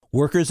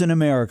Workers in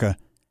America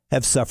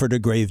have suffered a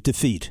grave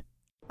defeat.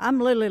 I'm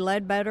Lily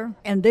Ledbetter,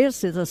 and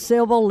this is a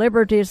Civil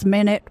Liberties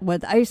Minute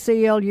with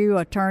ACLU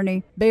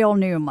attorney Bill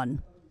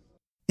Newman.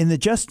 In the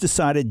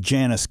just-decided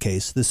Janus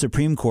case, the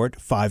Supreme Court,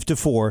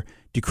 5-4,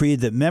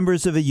 decreed that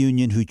members of a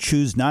union who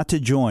choose not to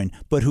join,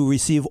 but who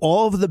receive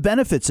all of the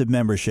benefits of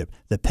membership,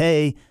 the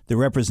pay, the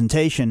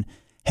representation,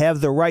 have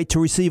the right to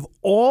receive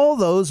all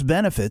those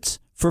benefits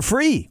for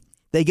free.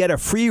 They get a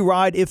free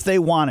ride if they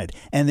want it,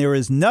 and there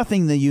is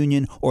nothing the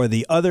union or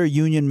the other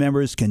union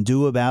members can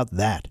do about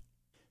that.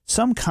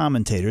 Some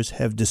commentators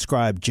have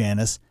described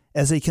Janus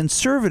as a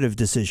conservative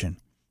decision,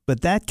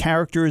 but that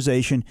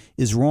characterization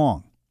is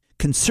wrong.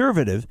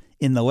 Conservative,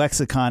 in the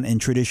lexicon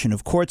and tradition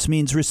of courts,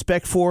 means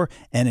respect for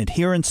and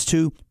adherence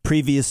to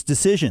previous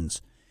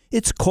decisions.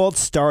 It's called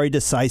stare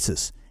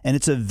decisis, and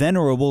it's a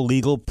venerable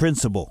legal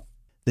principle.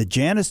 The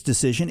Janus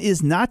decision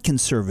is not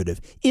conservative.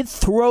 It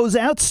throws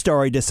out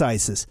stare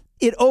decisis.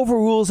 It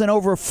overrules an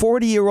over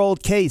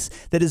 40-year-old case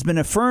that has been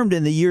affirmed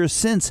in the years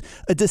since,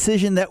 a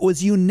decision that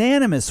was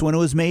unanimous when it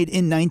was made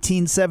in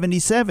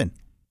 1977.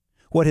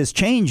 What has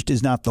changed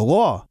is not the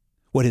law.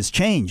 What has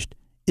changed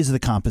is the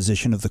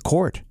composition of the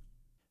court.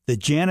 The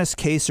Janus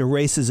case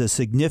erases a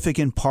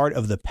significant part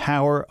of the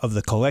power of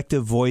the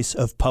collective voice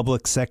of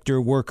public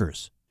sector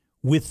workers.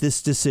 With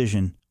this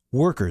decision,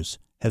 workers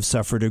have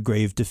suffered a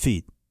grave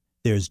defeat.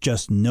 There's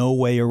just no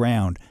way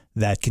around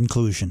that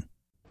conclusion.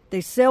 The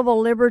Civil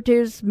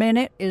Liberties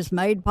Minute is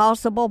made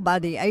possible by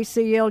the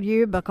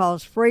ACLU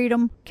because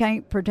freedom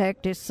can't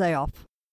protect itself.